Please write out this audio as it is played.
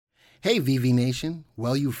Hey, VV Nation.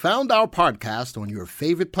 Well, you found our podcast on your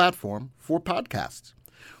favorite platform for podcasts.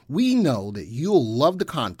 We know that you'll love the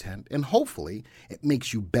content and hopefully it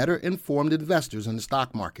makes you better informed investors in the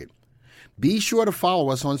stock market. Be sure to follow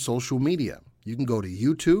us on social media. You can go to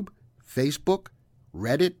YouTube, Facebook,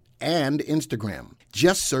 Reddit, and Instagram.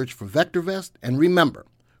 Just search for VectorVest and remember,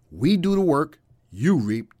 we do the work, you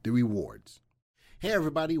reap the rewards. Hey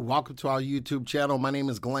everybody, welcome to our YouTube channel. My name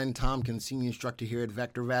is Glenn Tompkins, Senior Instructor here at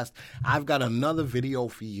VectorVest. I've got another video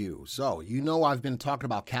for you. So, you know I've been talking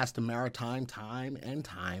about Castor Maritime time and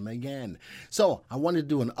time again. So, I wanted to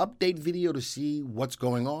do an update video to see what's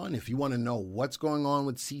going on. If you want to know what's going on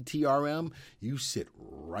with CTRM, you sit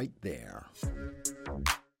right there.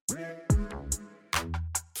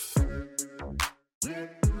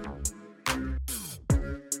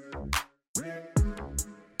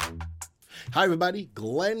 Hi everybody,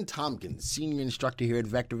 Glenn Tompkins, Senior Instructor here at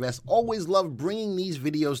VectorVest. Always love bringing these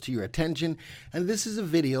videos to your attention, and this is a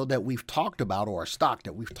video that we've talked about, or a stock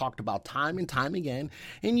that we've talked about time and time again,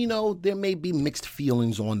 and you know, there may be mixed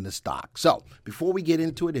feelings on the stock. So, before we get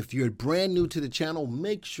into it, if you're brand new to the channel,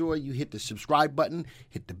 make sure you hit the subscribe button,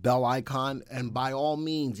 hit the bell icon, and by all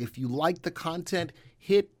means, if you like the content,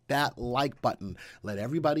 hit that like button. Let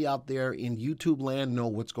everybody out there in YouTube land know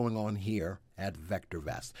what's going on here at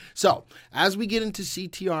VectorVest. So, as we get into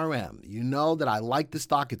CTRM, you know that I like the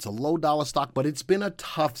stock. It's a low dollar stock, but it's been a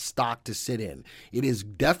tough stock to sit in. It is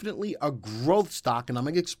definitely a growth stock, and I'm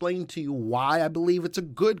going to explain to you why I believe it's a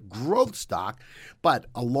good growth stock. But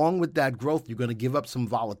along with that growth, you're going to give up some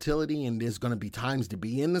volatility, and there's going to be times to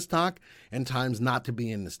be in the stock and times not to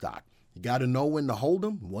be in the stock. You got to know when to hold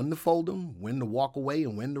them, when to fold them, when to walk away,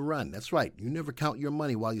 and when to run. That's right. You never count your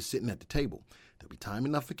money while you're sitting at the table. There'll be time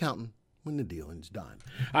enough for counting when the dealing's done.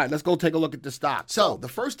 All right, let's go take a look at the stock. So the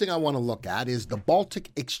first thing I want to look at is the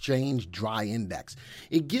Baltic Exchange Dry Index.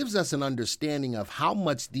 It gives us an understanding of how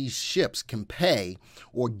much these ships can pay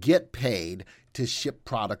or get paid to ship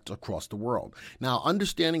product across the world. Now,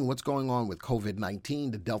 understanding what's going on with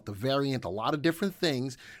COVID-19, the Delta variant, a lot of different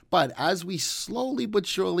things, but as we slowly but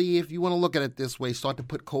surely, if you want to look at it this way, start to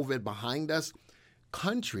put COVID behind us,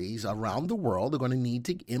 countries around the world are going to need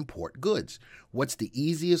to import goods. What's the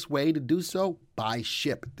easiest way to do so? By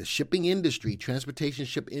ship. The shipping industry, transportation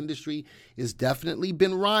ship industry, has definitely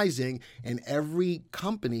been rising, and every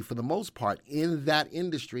company, for the most part, in that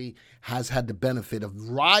industry has had the benefit of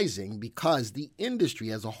rising because the industry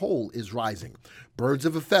as a whole is rising. Birds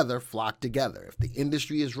of a feather flock together. If the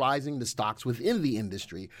industry is rising, the stocks within the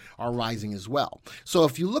industry are rising as well. So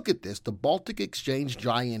if you look at this, the Baltic Exchange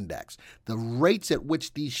Dry Index, the rates at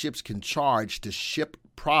which these ships can charge to ship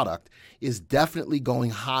product is definitely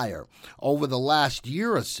going higher. Over the last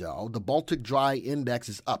year or so, the Baltic Dry Index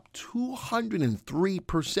is up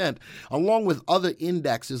 203%, along with other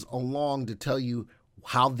indexes along to tell you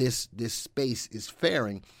how this space is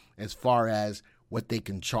faring as far as what they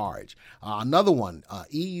can charge. Another one,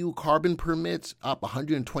 EU carbon permits up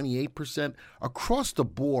 128%. Across the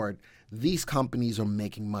board, these companies are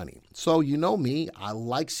making money. So you know me, I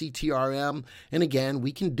like CTRM, and again,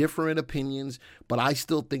 we can differ in opinions, but I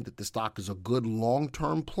still think that the stock is a good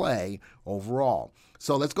long-term play overall.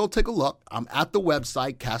 So let's go take a look. I'm at the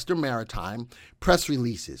website, Castor Maritime, press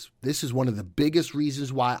releases. This is one of the biggest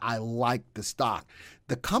reasons why I like the stock.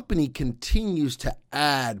 The company continues to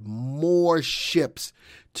add more ships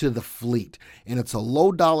to the fleet, and it's a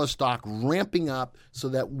low dollar stock ramping up so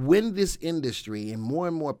that when this industry and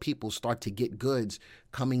more people start to get goods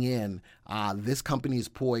coming in, this company is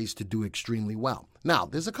poised to do extremely well. Now,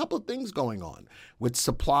 there's a couple of things going on with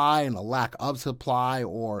supply and a lack of supply,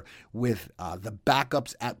 or with the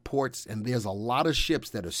backups at ports, and there's a lot of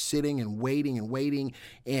ships that are sitting and waiting,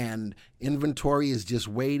 and inventory is just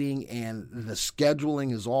waiting, and the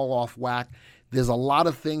scheduling is all off whack. There's a lot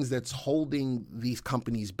of things that's holding these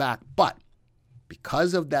companies back, but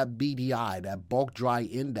because of that BDI, that bulk dry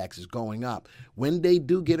index is going up, when they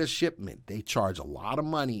do get a shipment, they charge a lot of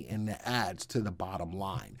money and it adds to the bottom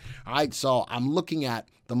line. All right, so I'm looking at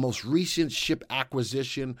the most recent ship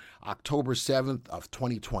acquisition, October 7th of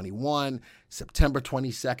 2021, September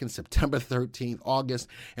 22nd, September 13th, August.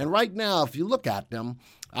 And right now, if you look at them,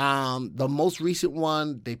 the most recent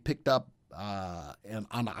one, they picked up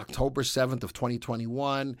on October 7th of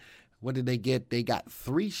 2021. What did they get? They got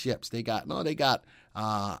 3 ships. They got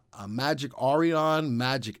a Magic Orion,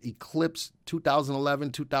 Magic Eclipse,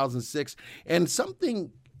 2011, 2006. And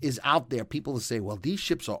something is out there. People say, well, these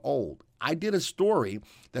ships are old. I did a story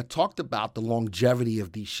that talked about the longevity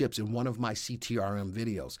of these ships in one of my CTRM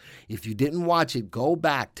videos. If you didn't watch it, go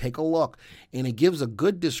back, take a look, and it gives a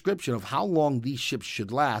good description of how long these ships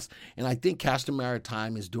should last. And I think Castor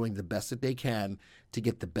Maritime is doing the best that they can to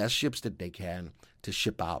get the best ships that they can to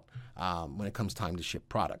ship out when it comes time to ship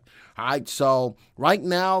product. All right, so right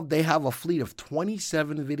now they have a fleet of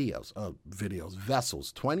 27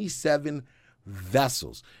 vessels, 27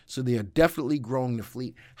 vessels. So they are definitely growing the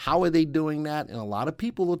fleet. How are they doing that? And a lot of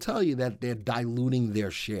people will tell you that they're diluting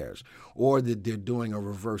their shares or that they're doing a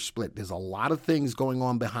reverse split. There's a lot of things going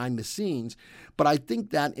on behind the scenes, but I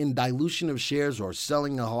think that in dilution of shares or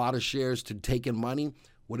selling a lot of shares to take in money,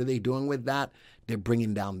 what are they doing with that? They're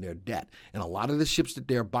bringing down their debt. And a lot of the ships that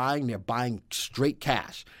they're buying straight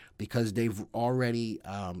cash because they've already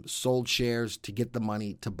sold shares to get the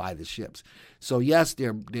money to buy the ships. So yes,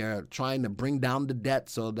 they're trying to bring down the debt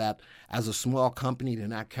so that as a small company, they're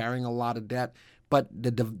not carrying a lot of debt. But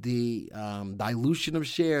the dilution of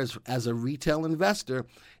shares as a retail investor,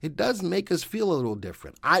 it does make us feel a little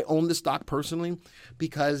different. I own the stock personally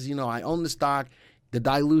because, I own the stock. The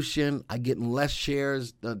dilution, I get less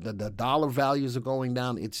shares, the dollar values are going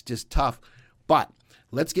down. It's just tough. But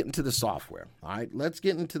let's get into the software. All right, let's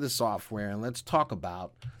get into the software and let's talk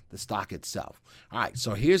about the stock itself. All right,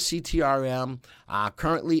 so here's CTRM,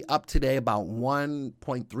 currently up today about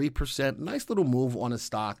 1.3%. Nice little move on the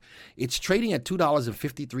stock. It's trading at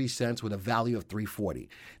 $2.53 with a value of $3.40.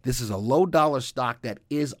 This is a low dollar stock that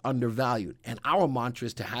is undervalued, and our mantra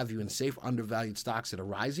is to have you in safe undervalued stocks that are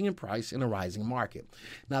rising in price in a rising market.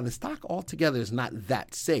 Now, the stock altogether is not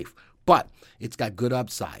that safe, but it's got good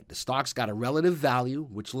upside. The stock's got a relative value,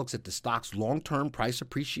 which looks at the stock's long-term price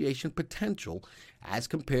appreciation potential as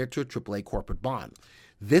compared to a AAA corporate bond.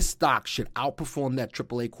 This stock should outperform that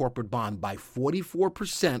AAA corporate bond by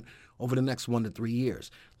 44% over the next 1 to 3 years.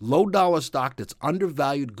 Low dollar stock that's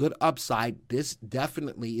undervalued, good upside. This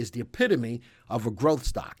definitely is the epitome of a growth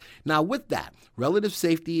stock. Now, with that, relative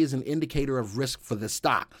safety is an indicator of risk for the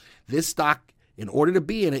stock. This stock, in order to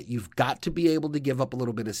be in it, you've got to be able to give up a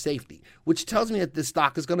little bit of safety, which tells me that this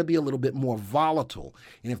stock is going to be a little bit more volatile.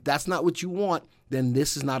 And if that's not what you want, then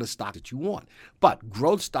this is not a stock that you want. But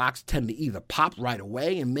growth stocks tend to either pop right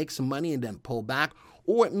away and make some money and then pull back,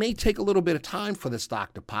 or it may take a little bit of time for the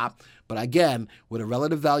stock to pop. But again, with a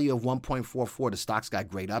relative value of 1.44, the stock's got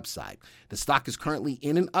great upside. The stock is currently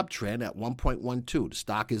in an uptrend at 1.12. The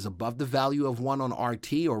stock is above the value of 1 on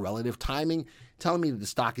RT or relative timing, telling me that the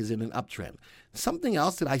stock is in an uptrend. Something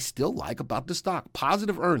else that I still like about the stock,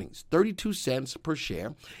 positive earnings, 32 cents per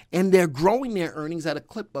share, and they're growing their earnings at a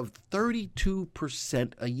clip of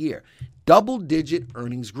 32% a year. Double-digit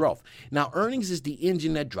earnings growth. Now, earnings is the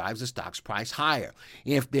engine that drives the stock's price higher.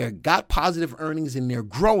 If they've got positive earnings and they're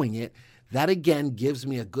growing it, that again gives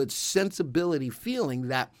me a good sensibility feeling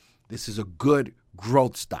that this is a good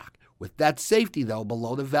growth stock. With that safety, though,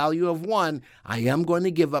 below the value of 1, I am going to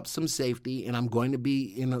give up some safety, and I'm going to be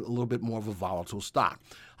in a little bit more of a volatile stock.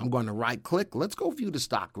 I'm going to right-click. Let's go view the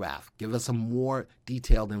stock graph. Give us some more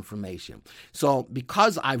detailed information. So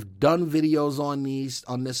because I've done videos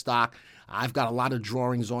on this stock, I've got a lot of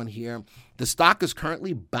drawings on here. The stock is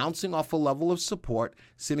currently bouncing off a level of support,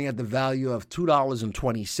 sitting at the value of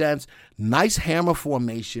 $2.20. Nice hammer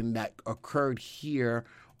formation that occurred here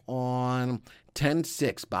on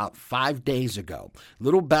 10-6, about 5 days ago.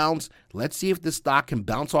 Little bounce. Let's see if the stock can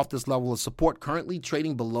bounce off this level of support. Currently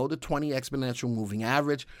trading below the 20 exponential moving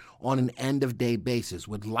average on an end-of-day basis.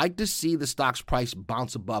 Would like to see the stock's price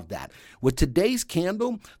bounce above that. With today's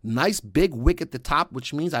candle, nice big wick at the top,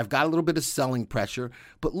 which means I've got a little bit of selling pressure.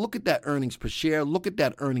 But look at that earnings per share. Look at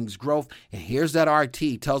that earnings growth. And here's that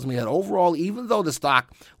RT. Tells me that overall, even though the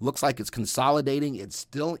stock looks like it's consolidating, it's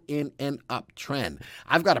still in an uptrend.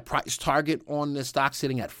 I've got a price target on this stock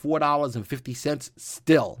sitting at $4.50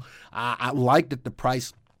 still. I like that the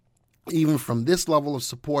price, even from this level of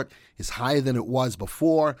support, is higher than it was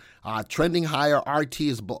before. Trending higher. RT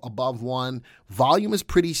is above 1. Volume is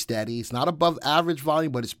pretty steady. It's not above average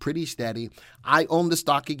volume, but it's pretty steady. I own the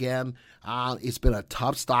stock again. It's been a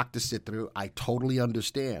tough stock to sit through. I totally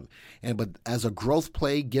understand. But as a growth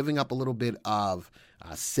play, giving up a little bit of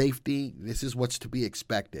safety, this is what's to be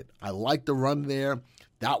expected. I like the run there.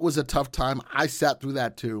 That was a tough time. I sat through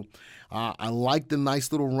that too. I like the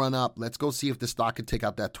nice little run up. Let's go see if the stock can take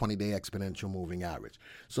out that 20-day exponential moving average.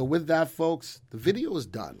 So with that, folks, the video is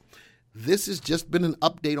done. This has just been an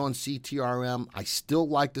update on CTRM. I still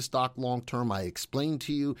like the stock long term. I explained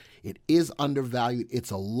to you it is undervalued.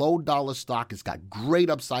 It's a low dollar stock. It's got great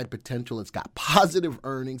upside potential. It's got positive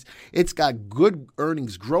earnings. It's got good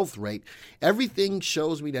earnings growth rate. Everything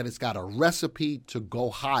shows me that it's got a recipe to go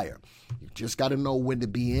higher. just got to know when to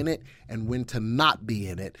be in it and when to not be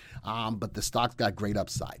in it. But the stock's got great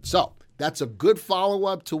upside. So that's a good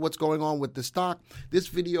follow-up to what's going on with the stock. This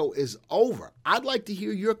video is over. I'd like to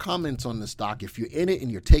hear your comments on the stock. If you're in it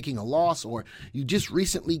and you're taking a loss, or you just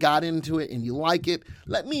recently got into it and you like it,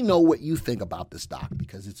 let me know what you think about the stock,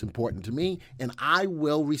 because it's important to me, and I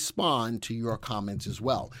will respond to your comments as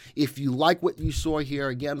well. If you like what you saw here,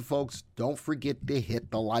 again, folks, don't forget to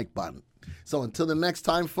hit the like button. So until the next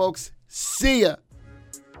time, folks, see ya.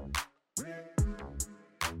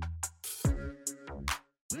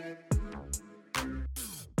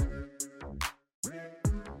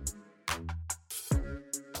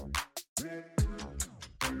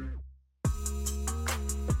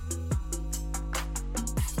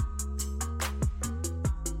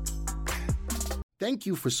 Thank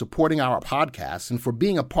you for supporting our podcast and for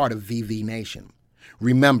being a part of VV Nation.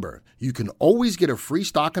 Remember, you can always get a free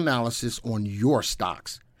stock analysis on your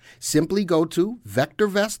stocks. Simply go to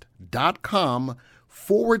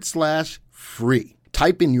VectorVest.com/free.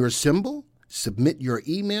 Type in your symbol, submit your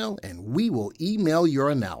email, and we will email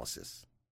your analysis.